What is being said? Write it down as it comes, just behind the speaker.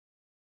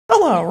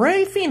Hello,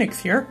 Ray Phoenix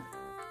here.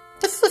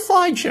 This is a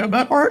slideshow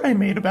about art I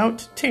made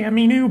about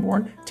Tammy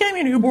Newborn.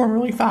 Tammy Newborn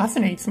really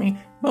fascinates me,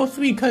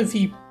 mostly because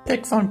he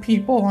picks on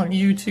people on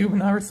YouTube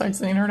and other sites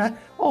on the internet,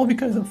 all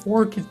because of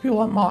 4Kids, people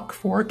that mock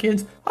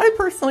 4Kids. I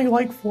personally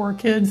like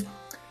 4Kids,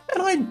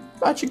 and I'm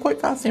actually quite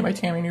fascinated by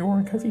Tammy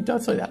Newborn because he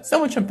does like that.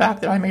 So much, in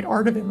fact, that I made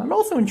art of him. I'm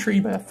also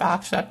intrigued by the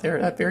fact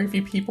that very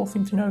few people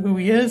seem to know who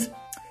he is.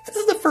 This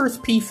is the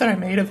first piece that I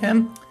made of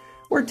him,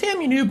 where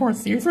Tammy Newborn,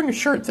 he's wearing a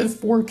shirt that says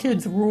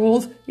 4Kids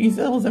rules. He's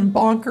ill and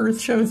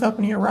bonkers shows up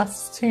and he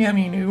arrests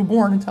Tammy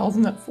Newborn and tells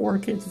him that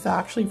 4Kids is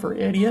actually for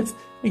idiots.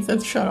 He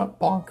says, "Shut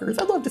up,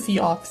 bonkers." I'd love to see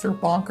Officer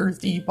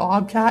Bonkers D.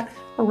 Bobcat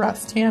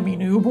arrest Tammy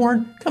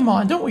Newborn. Come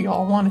on, don't we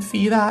all want to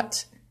see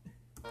that?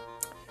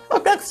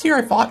 Up next here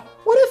I thought,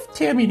 what if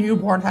Tammy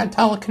Newborn had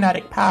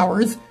telekinetic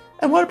powers?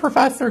 And what if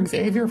Professor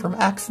Xavier from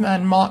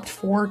X-Men mocked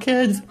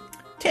 4Kids?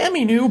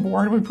 Tammy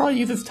Newborn would probably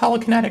use his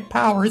telekinetic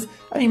powers,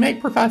 and he'd make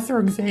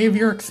Professor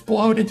Xavier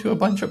explode into a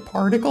bunch of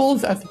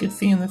particles, as you can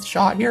see in this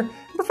shot here.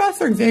 And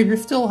Professor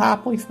Xavier's still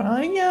happily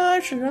smiling. "Yeah,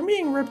 sure, I'm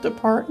being ripped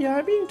apart. Yeah,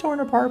 I'm being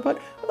torn apart, but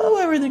oh,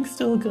 everything's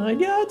still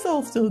good. Yeah, it's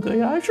all still good.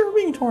 Yeah, sure, I'm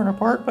being torn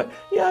apart, but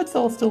yeah, it's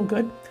all still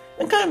good."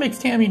 And kind of makes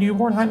Tammy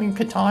Newborn having a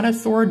katana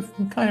sword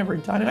kind of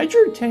redundant. I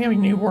drew Tammy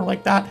Newborn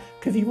like that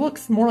because he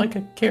looks more like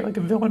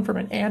a villain from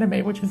an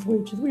anime, which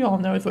we all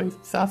know is what he's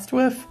obsessed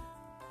with.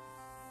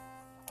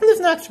 And this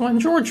next one,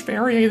 George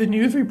Ferrier, the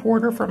news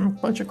reporter from a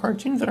bunch of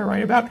cartoons that I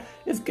write about,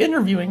 is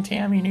interviewing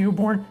Tammy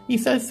Newborn. He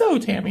says, "So,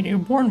 Tammy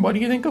Newborn, what do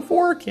you think of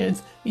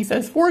 4Kids?" He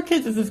says,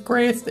 "4Kids is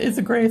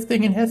the greatest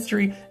thing in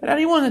history, and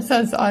anyone that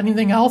says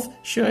anything else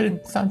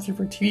should censor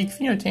for TV."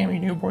 Because, you know, Tammy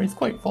Newborn, he's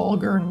quite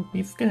vulgar, and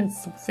he's going to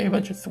say a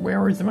bunch of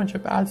swear words, a bunch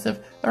of bad stuff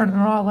that are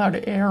not allowed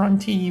to air on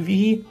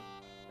TV.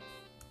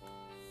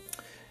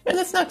 And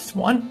this next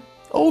one,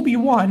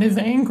 Obi-Wan is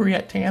angry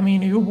at Tammy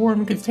Newborn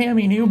because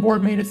Tammy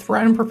Newborn made his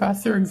friend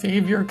Professor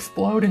Xavier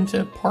explode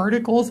into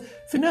particles.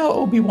 So now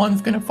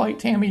Obi-Wan's going to fight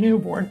Tammy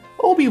Newborn.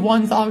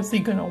 Obi-Wan's obviously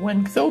going to win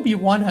because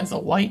Obi-Wan has a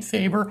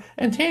lightsaber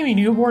and Tammy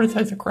Newborn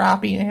has a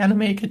crappy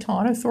anime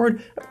katana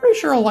sword. I'm pretty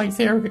sure a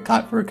lightsaber could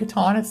cut through a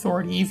katana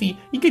sword easy.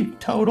 You could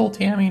total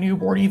Tammy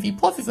Newborn easy.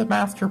 Plus he's a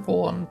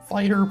masterful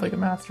fighter, like a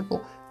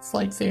masterful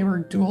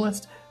lightsaber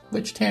duelist.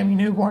 Which Tammy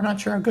Newborn,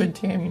 not sure how good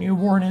Tammy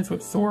Newborn is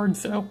with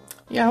swords, so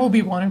yeah,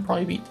 Obi-Wan would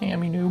probably beat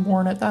Tammy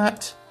Newborn at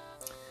that.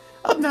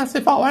 Up next, I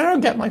thought, why don't I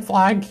get my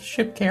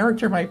flagship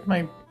character, my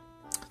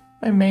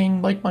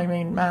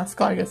main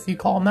mascot, I guess you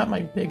call him that, my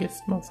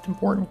biggest, most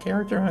important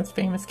character, most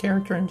famous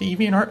character in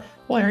DeviantArt,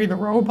 Larry the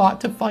Robot,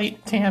 to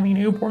fight Tammy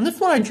Newborn. This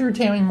one I drew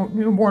Tammy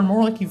Newborn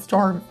more like he's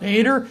Darth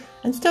Vader,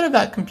 instead of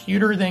that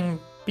computer thing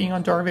being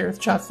on Darth Vader's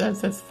chest that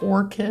says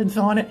 4Kids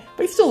on it,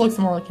 but he still looks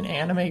more like an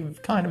anime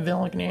kind of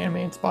villain, like an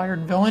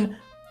anime-inspired villain.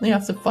 And he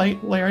has to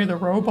fight Larry the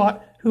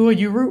Robot. Who would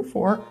you root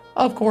for?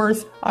 Of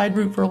course, I'd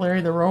root for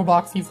Larry the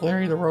Robot because he's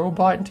Larry the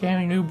Robot, and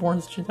Tammy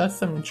Newborn's just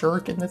some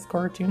jerk in this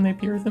cartoon they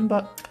appears in,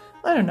 but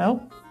I don't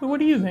know. What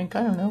do you think?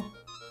 I don't know.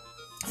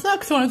 This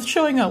next one is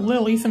showing how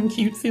Lily, some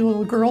cutesy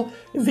little girl,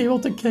 is able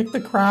to kick the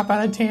crap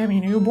out of Tammy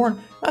Newborn.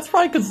 That's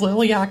probably because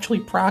Lily actually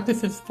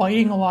practices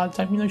fighting a lot of the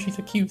time, even though she's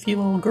a cutesy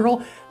little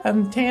girl.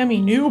 And Tammy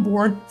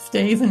Newborn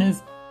stays in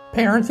his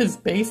parents'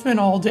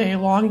 basement all day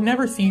long. He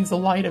never sees the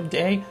light of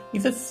day. He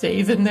just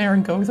stays in there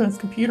and goes on his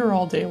computer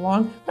all day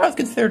long. That was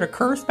considered a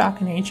curse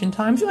back in ancient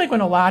times. Like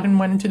when Aladdin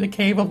went into the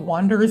Cave of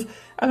Wonders,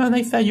 and then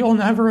they said, "You'll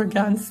never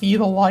again see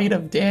the light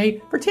of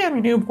day." For Tammy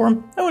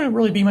Newborn, that wouldn't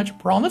really be much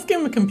problem. Let's give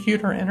him a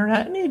computer and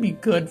internet, and he'd be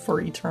good for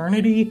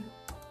eternity.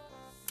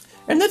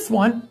 And this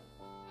one,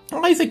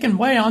 Isaac and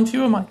Way, on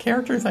two of my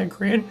characters I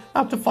created,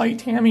 have to fight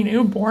Tammy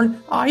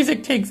Newborn.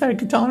 Isaac takes out a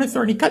katana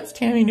sword and he cuts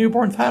Tammy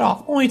Newborn's head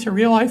off, only to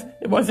realize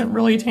it wasn't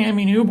really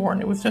Tammy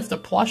Newborn, it was just a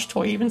plush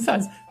toy. He even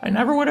says, "I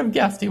never would have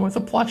guessed it was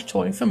a plush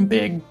toy, some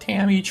big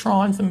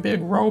Tammy-tron, some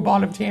big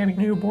robot of Tammy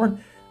Newborn."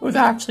 It was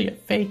actually a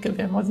fake of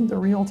him, it wasn't the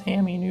real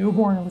Tammy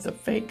Newborn, it was a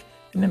fake,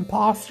 an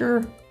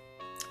imposter.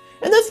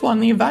 In this one,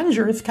 the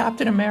Avengers,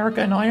 Captain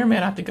America and Iron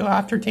Man, have to go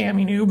after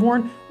Tammy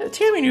Newborn. And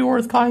Tammy Newborn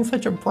is causing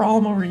such a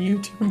problem over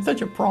YouTube and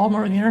such a problem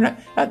over the internet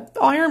that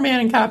Iron Man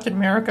and Captain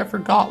America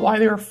forgot why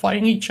they were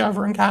fighting each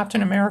other in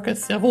Captain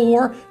America's Civil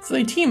War. So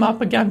they team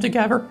up again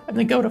together and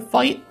they go to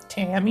fight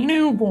Tammy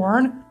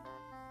Newborn.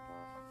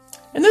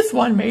 In this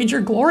one, Major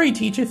Glory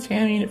teaches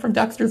Tammy from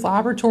Dexter's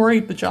Laboratory,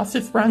 the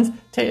Justice Friends,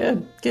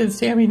 gives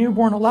Tammy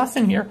Newborn a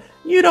lesson here.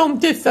 You don't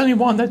diss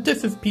anyone that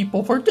disses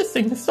people for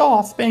dissing the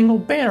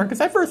Star-Spangled Banner. Because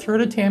I first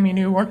heard of Tammy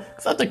Newborn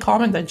because that's the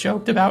comment that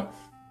joked about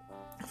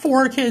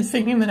 4Kids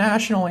singing the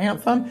national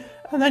anthem.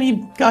 And then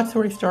he got to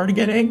where he started to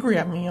get angry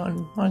at me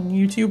on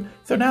YouTube.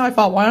 So now I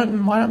thought, why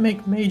don't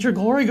make Major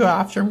Glory go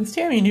after him? Because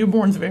Tammy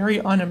Newborn's very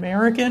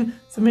un-American.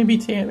 So maybe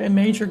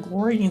Major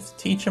Glory needs to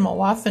teach him a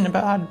lesson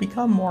about how to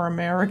become more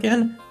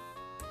American.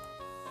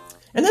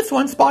 And this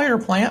one,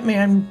 Spider-Plant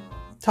Man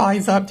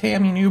ties up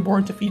Tammy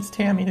Newborn, defeats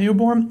Tammy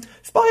Newborn.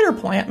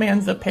 Spider-Plant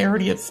Man's a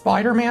parody of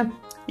Spider-Man.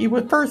 He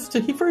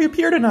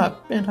appeared in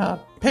a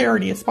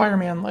parody of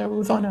Spider-Man. It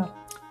was on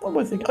what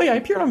was it? Oh yeah, he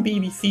appeared on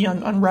BBC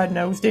on Red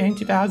Nose Day in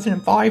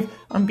 2005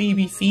 on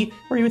BBC,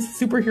 where he was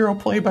a superhero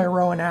played by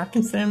Rowan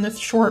Atkinson. This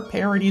short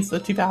parodies the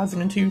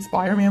 2002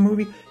 Spider-Man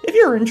movie. If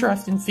you're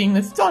interested in seeing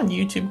this, it's on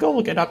YouTube. Go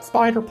look it up,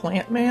 Spider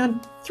Plant Man.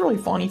 It's really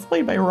funny. It's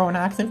played by Rowan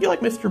Atkinson. If you like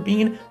Mr.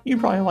 Bean,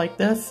 you'd probably like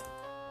this.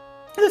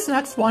 This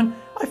next one,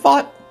 I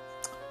thought,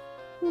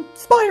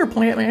 Spider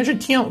Plant Man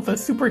should team up with a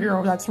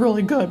superhero that's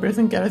really good, but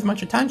doesn't get as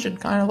much attention,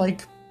 kind of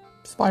like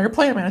Spider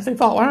Plant Man. So I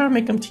thought, why don't I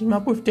make him team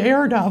up with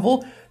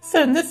Daredevil?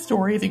 So in this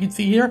story, as you can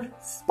see here,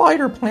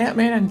 Spider Plant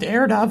Man and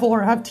Daredevil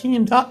have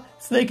teamed up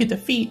so they could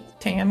defeat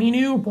Tammy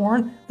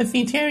Newborn. And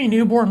see, Tammy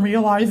Newborn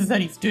realizes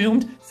that he's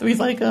doomed, so he's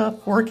like,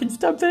 4Kid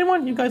Stubbs,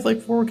 anyone? You guys like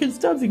 4Kid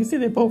Stubbs? You can see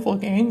they both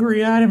look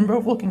angry at him,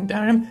 both looking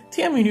down at him.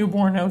 Tammy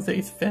Newborn knows that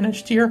he's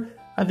finished here,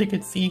 as you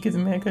can see,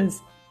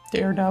 because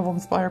Daredevil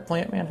and Spider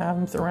Plant Man have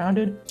him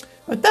surrounded.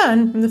 But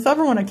then, in this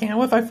other one I came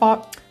with, I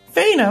thought,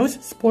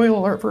 Thanos, spoiler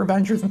alert for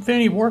Avengers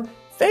Infinity War,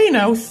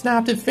 Thanos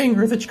snapped his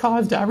fingers, which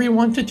caused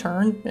everyone to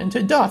turn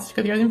into dust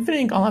because he had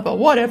Infinity Gauntlet. But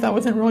what if that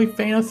wasn't really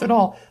Thanos at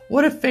all?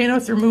 What if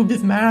Thanos removed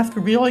his mask,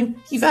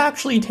 revealing he's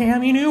actually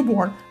Tammy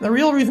Newborn? The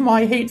real reason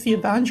why he hates the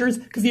Avengers,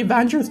 because the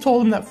Avengers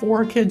told him that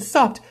 4Kids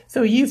sucked.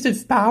 So he used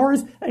his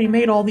powers, and he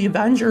made all the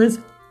Avengers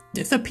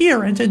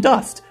disappear into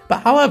dust.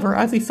 But however,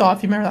 as we saw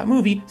if you remember that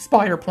movie,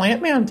 Spider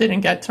Plant Man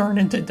didn't get turned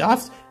into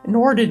dust,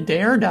 nor did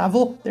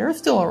Daredevil. They're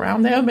still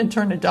around. They haven't been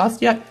turned to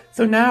dust yet.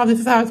 So now this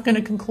is how it's going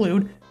to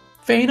conclude.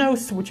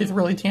 Thanos, which is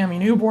really Tammy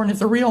Newborn,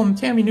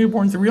 Tammy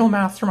Newborn's the real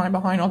mastermind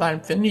behind all that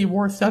Infinity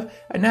War stuff,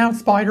 and now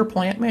Spider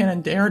Plant Man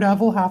and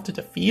Daredevil have to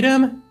defeat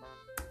him.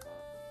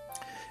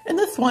 And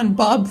this one,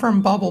 Bub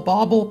from Bubble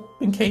Bobble,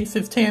 in case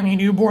it's Tammy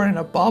Newborn in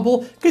a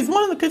bubble, because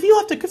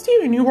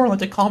Tammy Newborn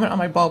left a comment on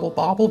my Bubble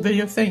Bobble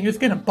video saying he was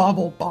gonna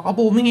Bubble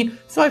Bobble me,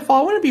 so I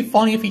thought, wouldn't it be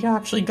funny if he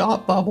actually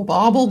got Bubble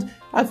Bobbled?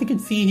 As you can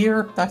see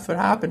here, that's what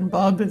happened.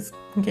 Bub is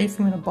encased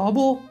him in a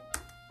bubble.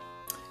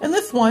 In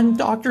this one,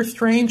 Doctor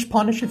Strange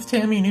punishes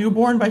Tammy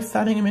Newborn by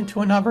sending him into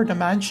another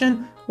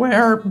dimension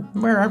where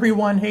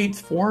everyone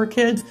hates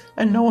 4Kids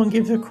and no one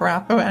gives a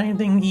crap about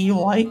anything he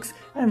likes,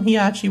 and he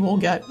actually will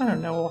get, I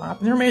don't know what will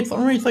happen. They're made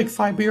like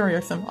Siberia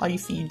or some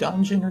icy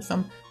dungeon or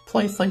some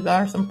place like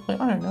that, or some place,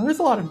 I don't know. There's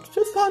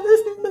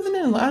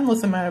an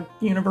endless amount of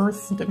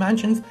universe and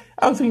dimensions,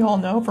 as we all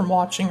know from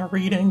watching or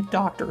reading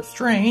Doctor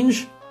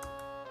Strange.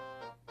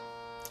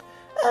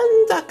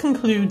 And that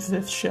concludes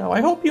this show.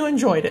 I hope you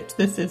enjoyed it.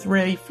 This is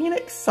Ray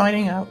Phoenix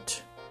signing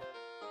out.